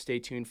Friday, so stay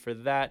tuned for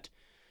that.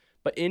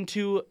 But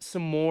into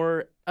some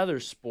more other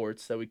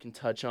sports that we can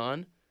touch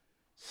on.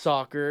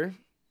 Soccer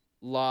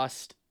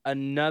lost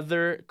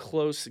another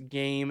close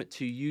game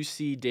to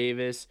UC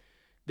Davis.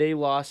 They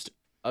lost,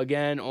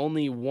 again,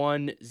 only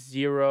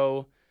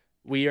 1-0.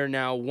 We are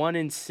now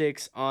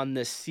 1-6 on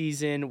the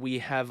season. We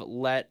have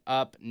let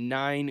up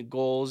 9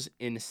 goals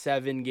in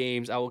 7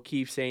 games. I will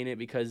keep saying it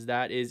because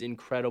that is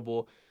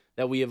incredible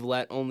that we have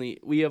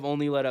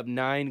only let up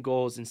 9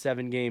 goals in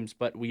 7 games,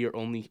 but we are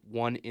only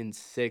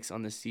 1-6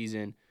 on the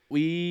season.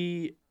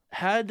 We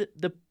had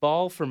the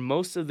ball for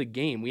most of the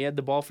game. We had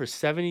the ball for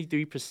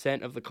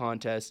 73% of the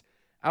contest.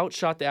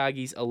 Outshot the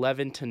Aggies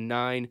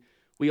 11-9.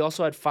 We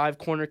also had 5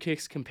 corner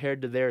kicks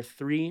compared to their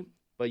 3,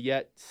 but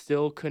yet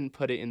still couldn't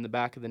put it in the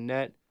back of the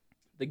net.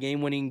 The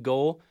game-winning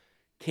goal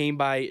came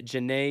by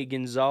Janae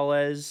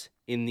Gonzalez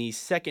in the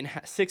 6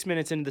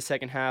 minutes into the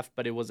second half,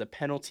 but it was a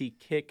penalty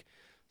kick,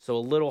 so a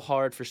little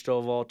hard for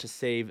Stovall to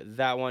save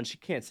that one. She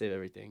can't save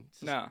everything.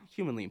 It's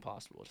humanly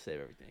impossible to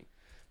save everything.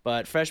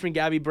 But freshman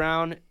Gabby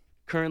Brown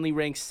currently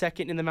ranks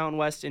second in the Mountain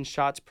West in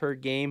shots per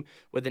game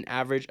with an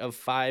average of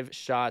 5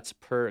 shots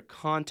per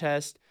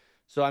contest.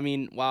 So, I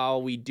mean,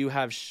 while we do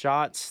have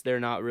shots,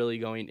 they're not really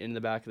going in the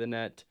back of the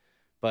net.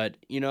 But,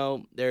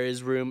 there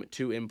is room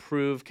to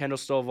improve. Kendall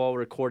Stovall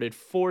recorded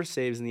 4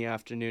 saves in the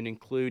afternoon,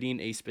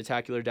 including a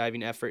spectacular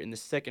diving effort in the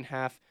second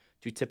half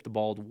to tip the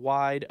ball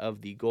wide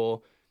of the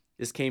goal.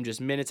 This came just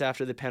minutes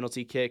after the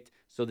penalty kicked,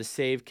 so the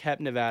save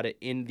kept Nevada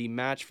in the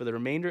match for the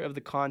remainder of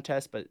the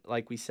contest, but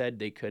like we said,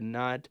 they could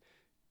not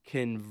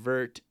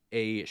convert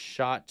a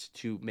shot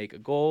to make a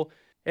goal,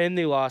 and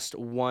they lost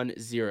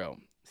 1-0.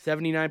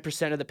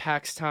 79% of the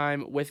Pack's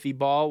time with the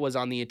ball was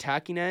on the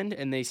attacking end,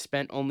 and they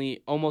spent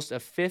only almost a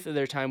fifth of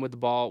their time with the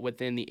ball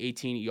within the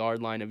 18-yard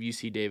line of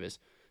UC Davis.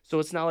 So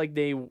it's not like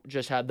they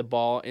just had the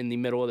ball in the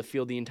middle of the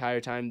field the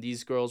entire time.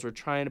 These girls were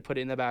trying to put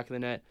it in the back of the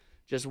net.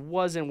 Just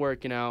wasn't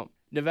working out.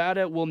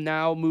 Nevada will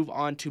now move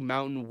on to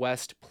Mountain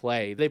West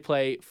play. They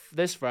play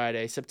this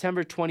Friday,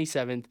 September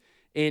 27th,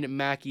 in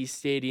Mackey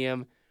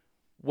Stadium.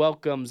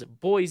 Welcomes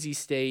Boise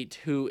State,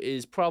 who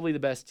is probably the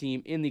best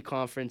team in the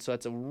conference, so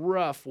that's a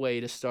rough way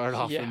to start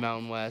off the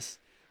Mountain West.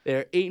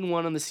 They're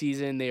 8-1 on the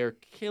season. They are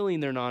killing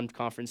their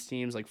non-conference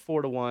teams, like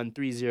 4-1,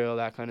 3-0,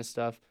 that kind of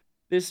stuff.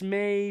 This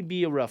may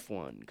be a rough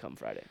one come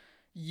Friday.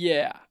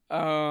 Yeah.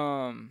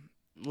 A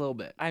little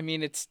bit. I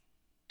mean, it's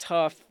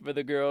tough for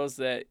the girls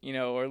that,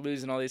 are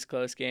losing all these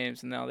close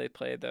games, and now they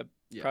play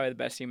probably the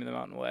best team in the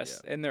Mountain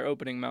West in their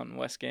opening Mountain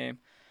West game.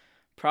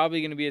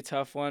 Probably going to be a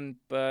tough one,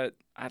 but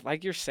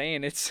like you're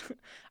saying,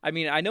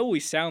 I know we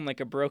sound like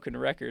a broken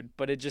record,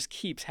 but it just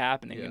keeps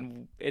happening,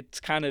 and it's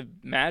kind of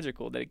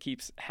magical that it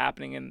keeps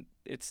happening, and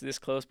it's this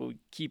close, but we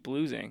keep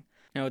losing.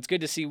 It's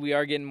good to see we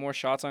are getting more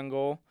shots on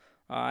goal.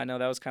 I know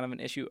that was kind of an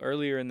issue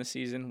earlier in the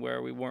season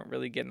where we weren't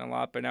really getting a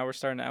lot, but now we're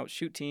starting to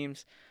outshoot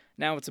teams.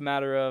 Now it's a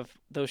matter of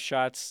those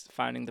shots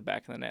finding the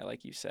back of the net,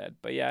 like you said.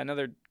 But, yeah,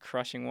 another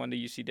crushing one to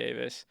UC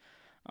Davis.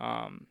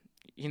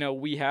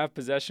 We have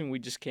possession. We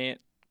just can't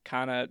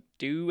kind of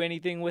do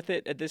anything with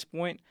it at this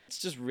point. It's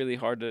just really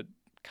hard to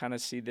kind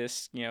of see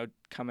this,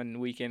 coming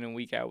week in and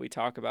week out. We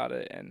talk about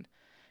it, and,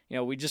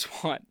 we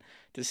just want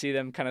to see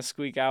them kind of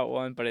squeak out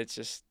one. But it's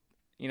just,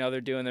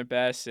 they're doing their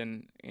best,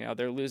 and,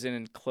 they're losing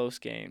in close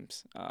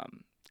games.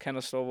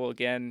 Kendall Stovall,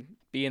 again,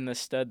 being the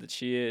stud that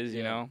she is,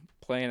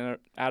 playing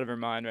out of her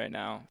mind right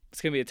now.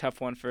 It's going to be a tough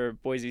one for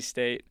Boise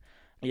State.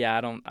 Yeah,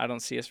 I don't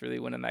see us really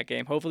winning that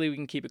game. Hopefully we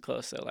can keep it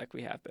close, though, like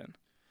we have been.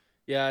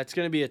 Yeah, it's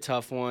going to be a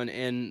tough one.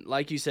 And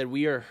like you said,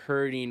 we are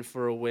hurting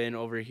for a win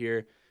over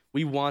here.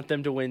 We want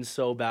them to win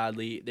so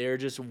badly.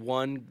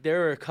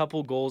 They're a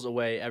couple goals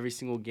away every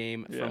single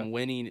game from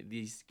winning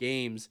these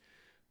games.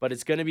 But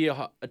it's going to be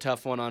a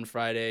tough one on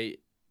Friday.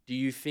 Do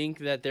you think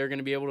that they're going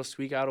to be able to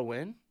squeak out a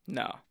win?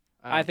 No.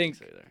 I think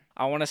so either.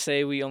 I want to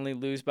say we only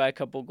lose by a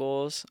couple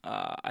goals.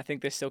 I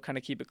think they still kind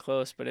of keep it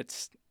close, but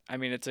it's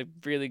a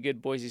really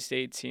good Boise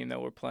State team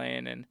that we're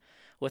playing, and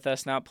with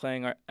us not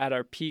playing at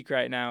our peak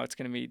right now, it's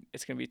gonna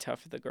be tough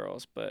for the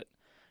girls. But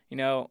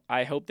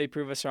I hope they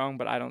prove us wrong,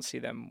 but I don't see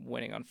them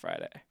winning on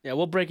Friday. Yeah,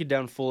 we'll break it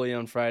down fully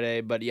on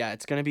Friday, but yeah,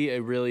 it's gonna be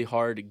a really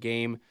hard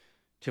game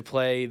to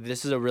play.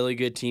 This is a really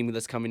good team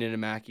that's coming into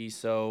Mackey,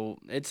 so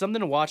it's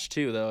something to watch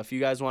too, though. If you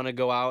guys want to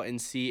go out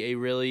and see a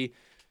really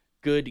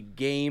good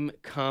game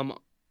come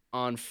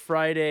on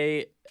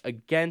Friday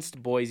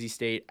against Boise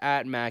State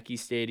at Mackey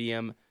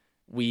Stadium,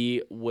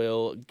 we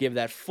will give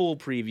that full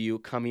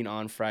preview coming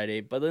on Friday.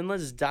 But then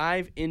let's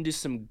dive into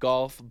some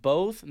golf.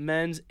 Both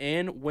men's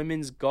and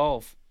women's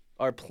golf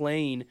are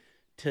playing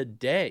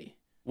today.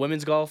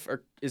 Women's golf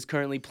is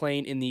currently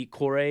playing in the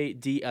Corée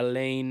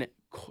d'Alain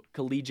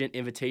Collegiate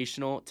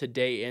Invitational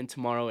today and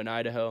tomorrow in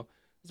Idaho.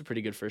 That's a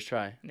pretty good first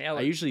try.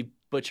 I usually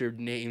butcher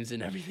names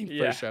and everything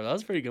first try. That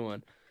was a pretty good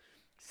one.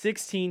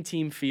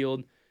 16-team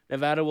field.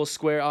 Nevada will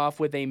square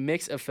off with a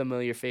mix of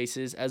familiar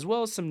faces as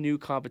well as some new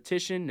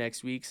competition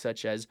next week,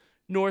 such as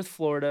North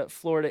Florida,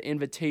 Florida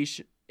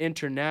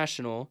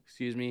International,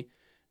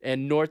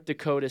 and North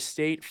Dakota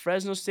State.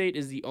 Fresno State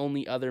is the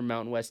only other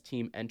Mountain West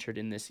team entered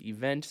in this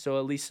event, so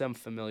at least some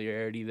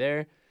familiarity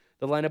there.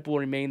 The lineup will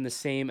remain the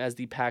same as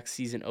the PAC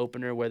season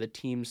opener, where the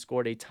team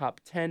scored a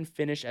top 10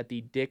 finish at the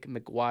Dick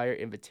McGuire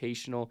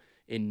Invitational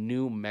in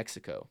New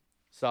Mexico.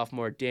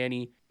 Sophomore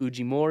Danny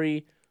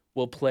Ujimori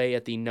will play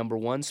at the number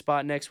 1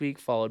 spot next week,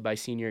 followed by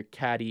senior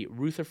Caddy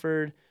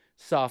Rutherford,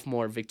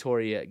 sophomore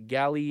Victoria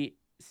Galley,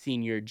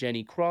 senior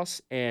Jenny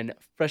Cross, and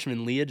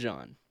freshman Leah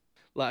John.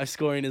 Live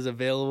scoring is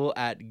available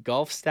at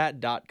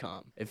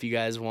golfstat.com. If you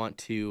guys want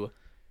to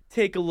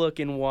take a look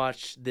and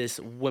watch this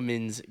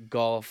women's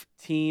golf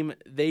team,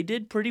 they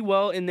did pretty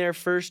well in their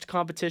first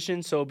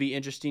competition, so it'll be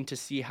interesting to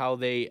see how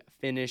they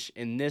finish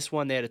in this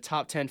one. They had a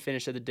top 10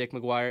 finish at the Dick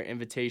McGuire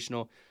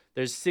Invitational.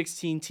 There's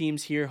 16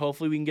 teams here.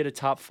 Hopefully we can get a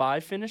top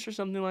 5 finish or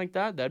something like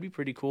that. That'd be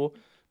pretty cool.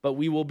 But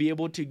we will be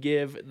able to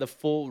give the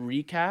full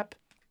recap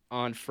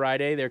on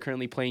Friday. They're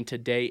currently playing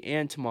today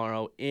and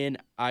tomorrow in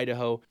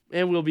Idaho.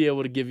 And we'll be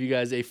able to give you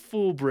guys a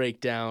full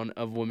breakdown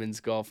of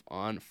women's golf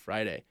on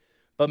Friday.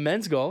 But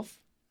men's golf,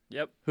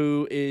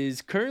 who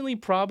is currently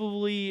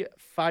probably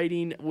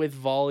fighting with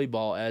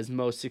volleyball as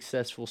most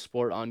successful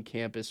sport on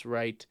campus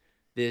right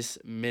this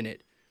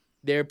minute.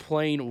 They're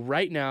playing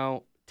right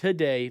now.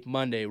 Today,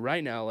 Monday,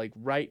 right now.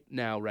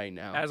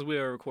 As we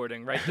are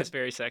recording, right this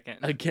very second.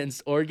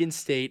 Against Oregon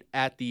State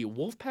at the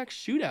Wolfpack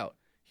Shootout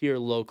here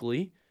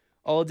locally.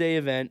 All-day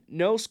event.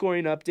 No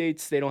scoring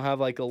updates. They don't have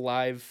like a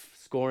live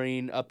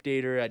scoring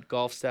updater at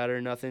GolfStat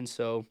or nothing.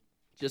 So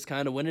just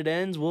kind of when it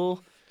ends,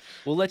 we'll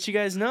let you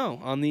guys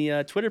know on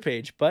the Twitter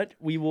page. But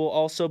we will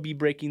also be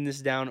breaking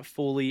this down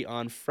fully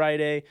on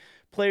Friday.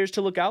 Players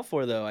to look out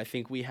for, though. I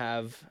think we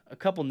have a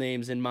couple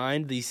names in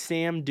mind. The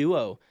Sam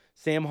duo.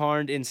 Sam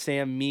Harnd and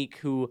Sam Meek,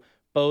 who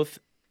both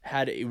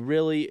had a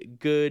really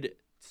good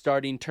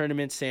starting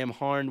tournament. Sam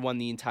Harnd won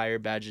the entire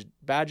Badger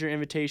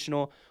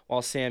Invitational,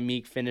 while Sam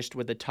Meek finished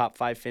with a top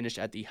 5 finish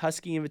at the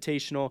Husky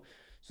Invitational.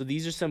 So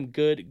these are some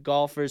good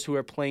golfers who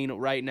are playing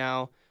right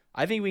now.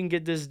 I think we can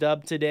get this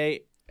dub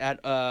today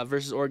at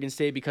versus Oregon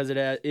State because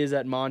it is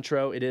at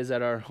Montreux. It is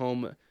at our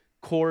home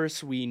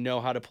course. We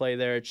know how to play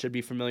there. It should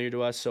be familiar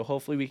to us. So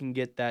hopefully we can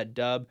get that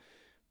dub.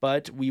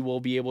 But we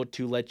will be able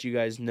to let you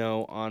guys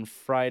know on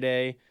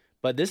Friday.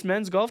 But this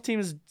men's golf team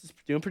is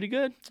doing pretty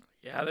good.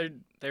 Yeah,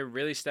 they're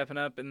really stepping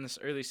up in this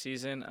early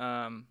season.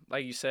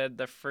 Like you said,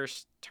 their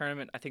first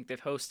tournament I think they've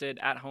hosted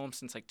at home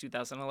since like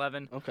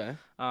 2011. Okay.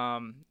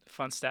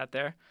 Fun stat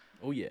there.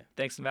 Oh yeah.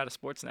 Thanks Nevada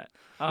Sportsnet.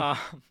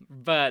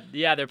 But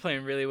yeah, they're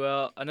playing really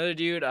well. Another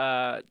dude,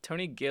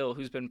 Tony Gill,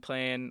 he's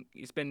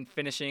been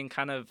finishing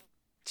kind of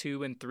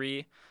 2 and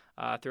 3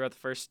 throughout the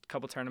first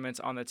couple tournaments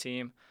on the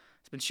team.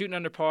 He's been shooting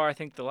under par. I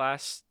think the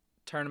last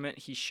tournament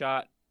he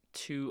shot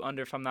 2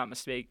 under, if I'm not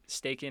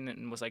mistaken,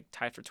 and was like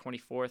tied for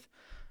 24th.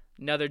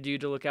 Another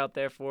dude to look out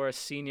there for, a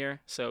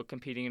senior, so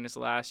competing in his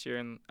last year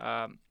in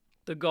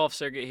the golf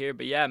circuit here.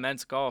 But yeah,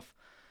 men's golf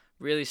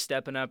really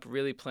stepping up,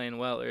 really playing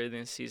well early in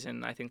the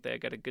season. I think they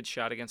got a good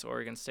shot against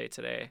Oregon State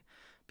today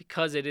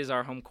because it is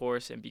our home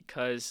course and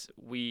because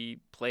we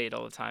play it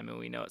all the time and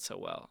we know it so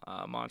well.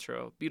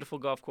 Montreux, beautiful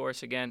golf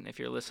course. Again, if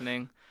you're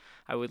listening,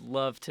 I would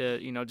love to,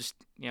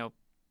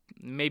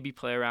 maybe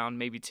play around,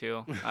 maybe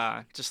 2.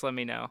 Just let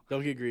me know.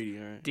 Don't get greedy,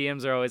 all right?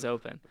 DMs are always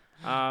open.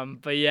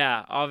 But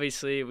yeah,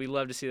 obviously we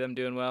love to see them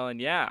doing well. And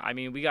yeah, I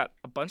mean, we got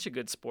a bunch of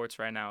good sports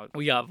right now.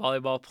 We got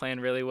volleyball playing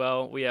really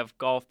well. We have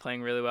golf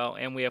playing really well,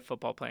 and we have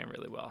football playing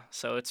really well.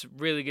 So it's a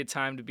really good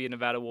time to be a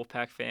Nevada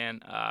Wolfpack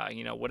fan,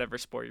 whatever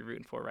sport you're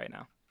rooting for right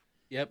now.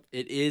 Yep,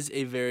 it is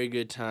a very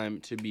good time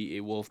to be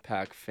a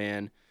Wolfpack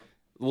fan.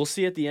 We'll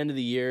see at the end of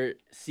the year,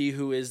 see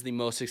who is the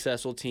most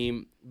successful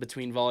team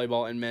between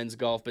volleyball and men's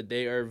golf, but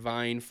they are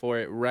vying for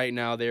it right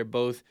now. They're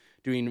both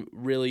doing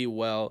really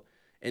well.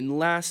 And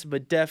last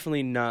but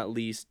definitely not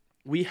least,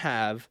 we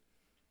have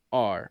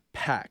our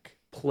PAC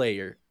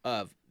Player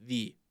of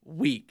the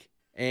Week.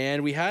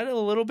 And we had a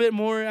little bit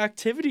more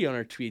activity on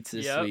our tweets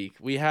this week.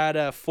 We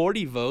had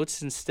 40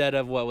 votes instead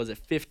of,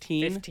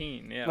 15?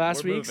 15, yeah.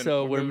 Last week.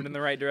 So we're moving in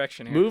the right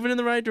direction here. Moving in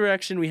the right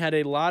direction. We had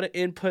a lot of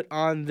input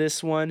on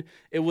this one.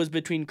 It was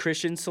between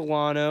Christian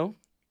Solano,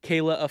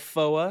 Kayla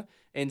Afoa,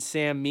 and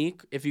Sam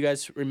Meek. If you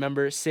guys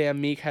remember,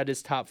 Sam Meek had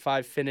his top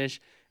 5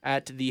 finish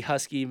at the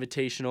Husky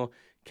Invitational.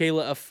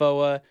 Kayla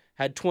Afoa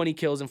had 20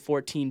 kills and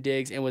 14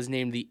 digs and was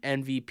named the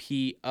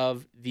MVP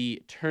of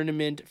the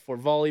tournament for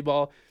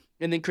volleyball.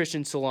 And then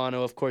Christian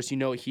Solano, of course, you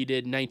know what he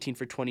did, 19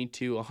 for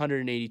 22,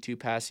 182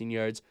 passing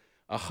yards,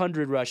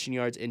 100 rushing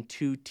yards, and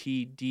 2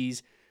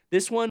 TDs.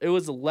 This one, it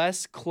was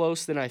less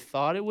close than I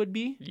thought it would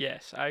be.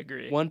 Yes, I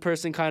agree. One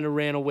person kind of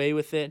ran away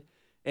with it.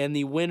 And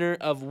the winner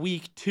of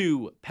Week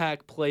 2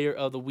 Pack Player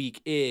of the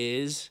Week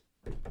is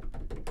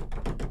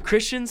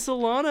Christian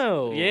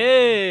Solano.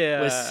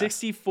 Yeah. With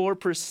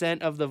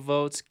 64% of the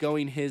votes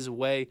going his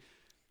way.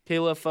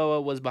 Kayla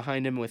Foa was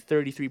behind him with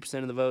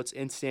 33% of the votes,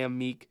 and Sam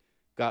Meek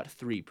got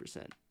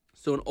 3%.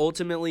 So an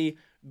ultimately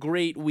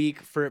great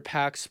week for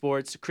Pack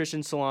Sports.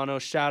 Christian Solano,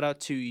 shout out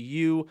to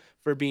you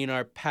for being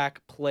our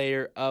Pack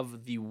Player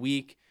of the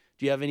Week.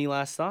 Do you have any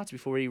last thoughts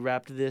before we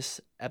wrap this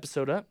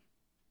episode up?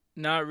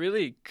 Not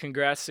really.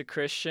 Congrats to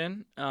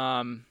Christian.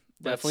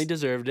 Definitely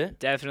deserved it.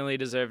 Definitely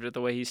deserved it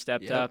the way he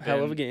stepped up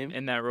hell of a game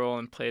in that role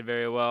and played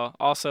very well.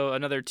 Also,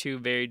 another 2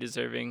 very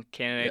deserving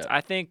candidates. Yeah.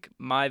 I think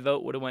my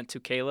vote would have went to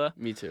Kayla.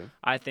 Me too.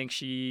 I think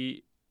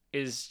she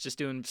is just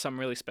doing something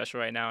really special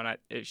right now, and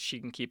if she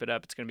can keep it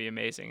up, it's going to be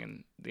amazing.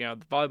 And the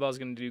volleyball is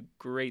going to do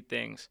great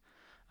things.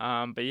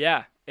 But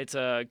yeah, it's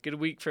a good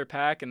week for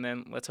Pack, and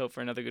then let's hope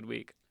for another good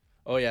week.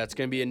 Oh yeah, it's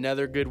going to be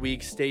another good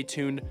week. Stay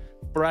tuned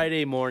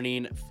Friday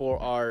morning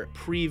for our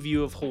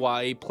preview of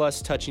Hawaii,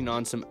 plus touching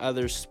on some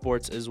other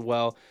sports as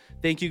well.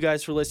 Thank you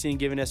guys for listening,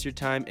 giving us your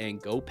time,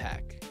 and go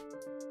Pack.